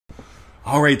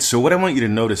All right, so what I want you to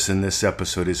notice in this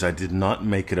episode is I did not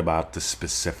make it about the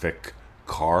specific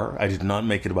car. I did not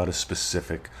make it about a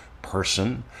specific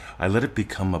person. I let it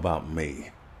become about me.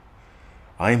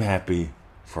 I'm happy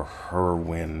for her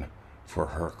win for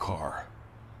her car.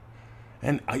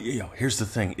 And here's the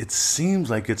thing. It seems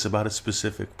like it's about a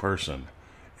specific person.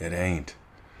 It ain't.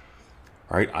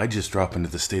 All right, I just drop into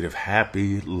the state of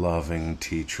happy, loving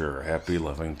teacher, happy,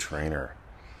 loving trainer.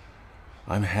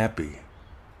 I'm happy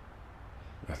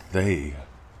that they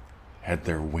had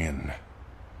their win.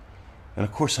 And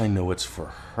of course I know it's for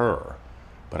her,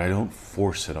 but I don't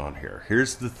force it on here.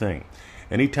 Here's the thing.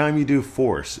 Anytime you do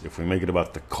force, if we make it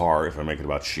about the car, if I make it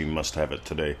about she must have it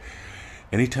today,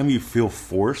 anytime you feel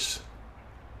force,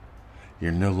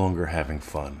 you're no longer having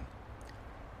fun.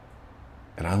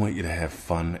 And I want you to have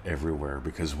fun everywhere,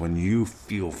 because when you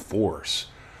feel force,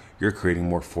 you're creating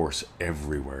more force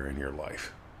everywhere in your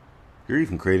life. You're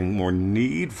even creating more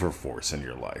need for force in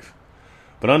your life.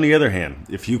 But on the other hand,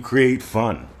 if you create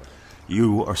fun,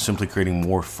 you are simply creating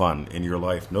more fun in your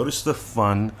life. Notice the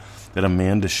fun that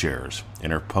Amanda shares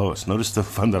in her post. Notice the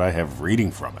fun that I have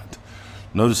reading from it.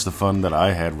 Notice the fun that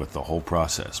I had with the whole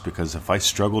process. Because if I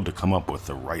struggled to come up with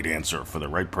the right answer for the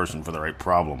right person, for the right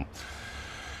problem,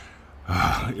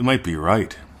 it might be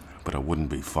right, but it wouldn't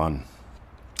be fun.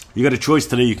 You got a choice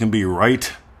today. You can be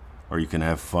right, or you can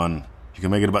have fun. You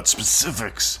can make it about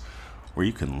specifics, or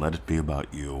you can let it be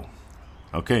about you.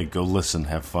 Okay, go listen,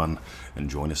 have fun, and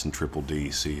join us in Triple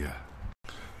D. See ya.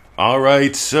 All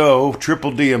right, so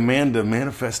Triple D Amanda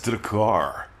manifested a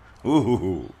car.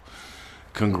 Ooh,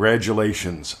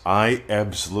 congratulations. I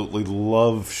absolutely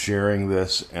love sharing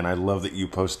this, and I love that you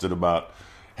posted about,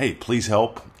 hey, please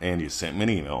help, and you sent me an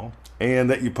email, and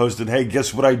that you posted, hey,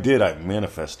 guess what I did? I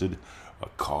manifested a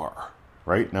car,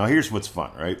 right? Now, here's what's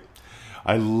fun, right?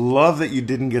 I love that you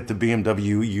didn't get the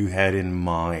BMW you had in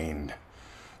mind,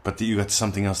 but that you got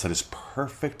something else that is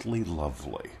perfectly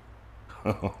lovely.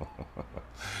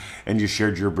 And you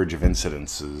shared your bridge of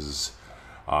incidences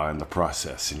in the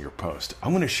process in your post. I'm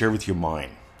going to share with you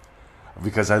mine,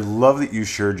 because I love that you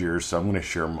shared yours, so I'm going to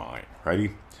share mine.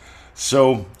 Ready?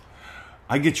 So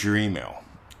I get your email,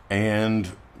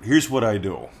 and here's what I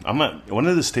do. One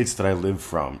of the states that I live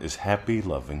from is happy,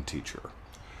 loving teacher.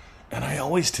 And I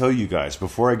always tell you guys,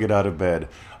 before I get out of bed,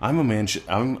 I'm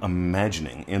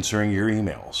imagining answering your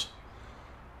emails.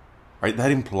 Right? That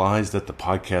implies that the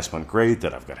podcast went great,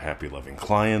 that I've got happy, loving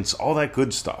clients, all that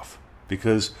good stuff.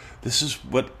 Because this is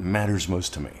what matters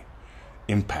most to me.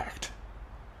 Impact.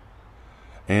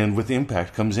 And with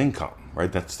impact comes income, right?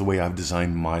 That's the way I've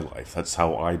designed my life. That's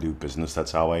how I do business.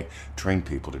 That's how I train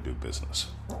people to do business,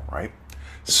 right?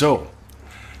 So,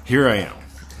 here I am.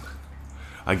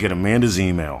 I get Amanda's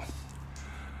email.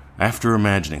 After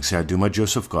imagining, see, I do my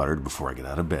Joseph Goddard before I get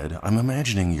out of bed. I'm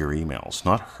imagining your emails,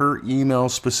 not her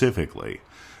emails specifically,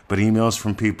 but emails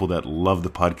from people that love the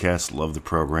podcast, love the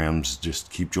programs, just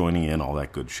keep joining in, all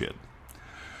that good shit.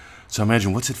 So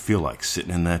imagine, what's it feel like sitting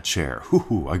in that chair?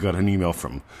 I got an email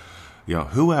from,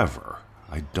 whoever.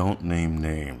 I don't name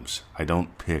names. I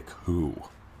don't pick who.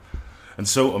 And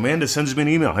so Amanda sends me an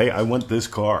email. Hey, I want this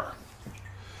car.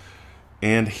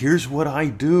 And here's what I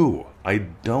do. I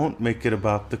don't make it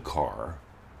about the car.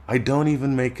 I don't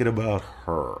even make it about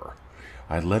her.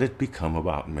 I let it become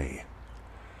about me.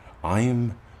 I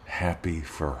am happy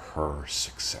for her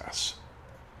success.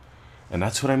 And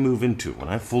that's what I move into. When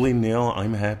I fully nail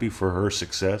I'm happy for her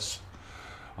success,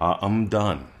 I'm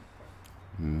done.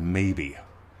 Maybe.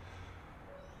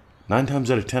 9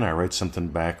 times out of 10, I write something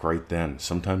back right then.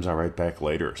 Sometimes I write back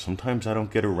later. Sometimes I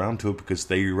don't get around to it because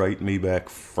they write me back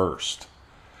first.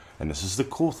 And this is the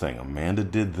cool thing. Amanda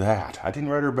did that. I didn't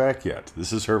write her back yet.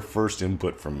 This is her first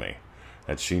input from me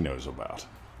that she knows about.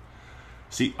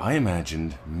 See, I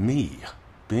imagined me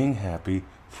being happy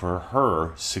for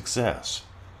her success.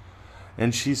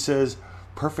 And she says,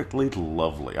 perfectly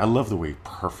lovely. I love the way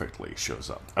perfectly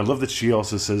shows up. I love that she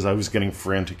also says I was getting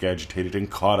frantic, agitated, and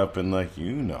caught up in the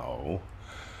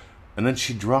And then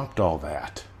she dropped all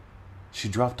that. She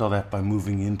dropped all that by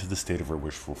moving into the state of her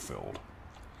wish fulfilled.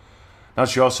 Now,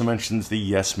 she also mentions the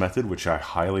yes method, which I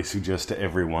highly suggest to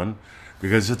everyone,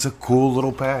 because it's a cool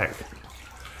little bag.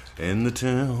 In the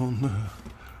town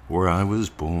where I was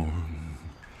born,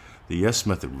 the yes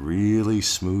method really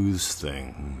smooths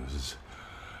things.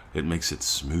 It makes it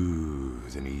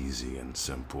smooth and easy and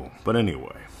simple. But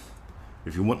anyway,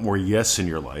 if you want more yes in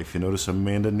your life, you notice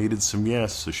Amanda needed some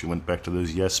yes, so she went back to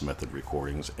those yes method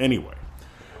recordings. Anyway,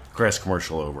 crass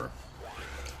commercial over.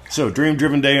 So,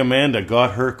 Dream-Driven Day Amanda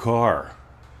got her car.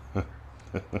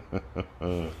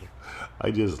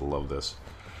 I just love this.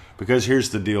 Because here's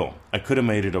the deal. I could have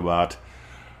made it about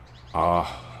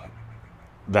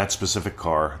that specific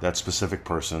car, that specific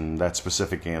person, that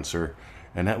specific answer,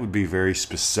 and that would be very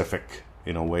specific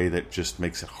in a way that just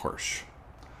makes it harsh.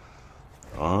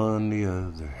 On the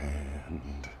other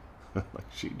hand,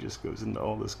 she just goes into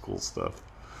all this cool stuff.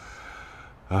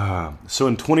 So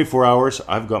in 24 hours,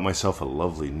 I've got myself a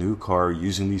lovely new car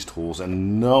using these tools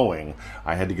and knowing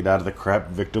I had to get out of the crap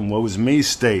victim woe is me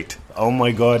state. Oh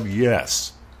my God,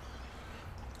 yes.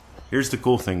 Here's the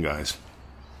cool thing, guys.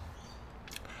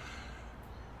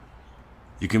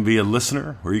 You can be a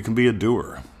listener or you can be a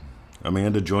doer.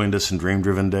 Amanda joined us in Dream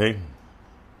Driven Day.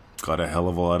 Got a hell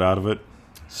of a lot out of it.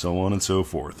 So on and so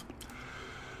forth.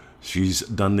 She's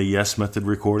done the Yes Method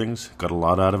recordings. Got a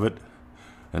lot out of it.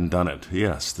 And done it.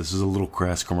 Yes, this is a little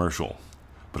crass commercial.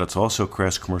 But it's also a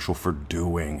crass commercial for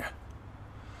doing.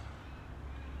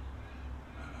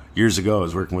 Years ago, I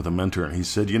was working with a mentor, and he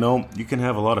said, you know, you can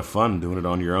have a lot of fun doing it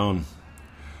on your own.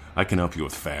 I can help you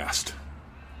with fast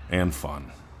and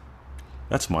fun.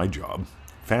 That's my job.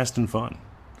 Fast and fun.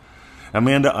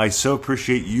 Amanda, I so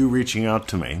appreciate you reaching out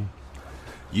to me,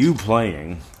 you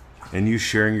playing, and you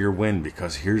sharing your win,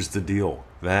 because here's the deal.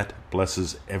 That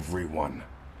blesses everyone.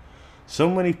 So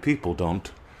many people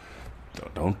don't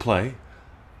play,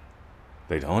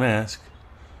 they don't ask,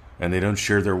 and they don't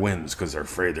share their wins because they're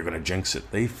afraid they're going to jinx it.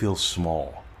 They feel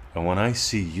small. And when I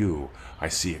see you, I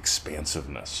see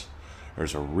expansiveness.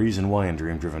 There's a reason why in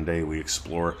Dream Driven Day we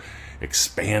explore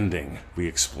expanding, we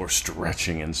explore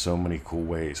stretching in so many cool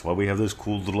ways. While we have those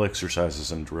cool little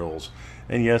exercises and drills.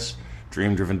 And yes,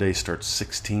 Dream Driven Day starts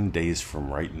 16 days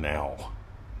from right now.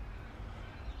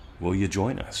 Will you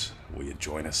join us? Will you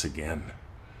join us again?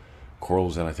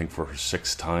 Coral's in, I think, for her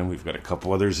 6th time. We've got a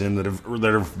couple others in that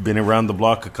have been around the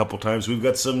block a couple times. We've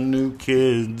got some new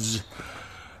kids.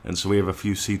 And so we have a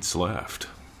few seats left.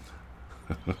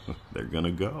 They're going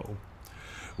to go.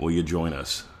 Will you join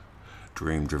us?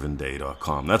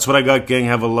 DreamDrivenDay.com. That's what I got, gang.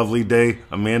 Have a lovely day.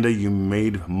 Amanda, you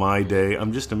made my day.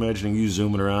 I'm just imagining you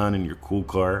zooming around in your cool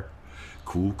car.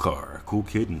 Cool car. Cool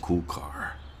kid and cool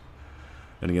car.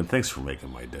 And again, thanks for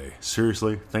making my day.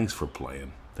 Seriously, thanks for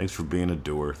playing. Thanks for being a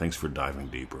doer. Thanks for diving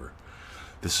deeper.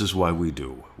 This is why we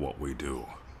do what we do.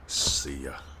 See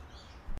ya.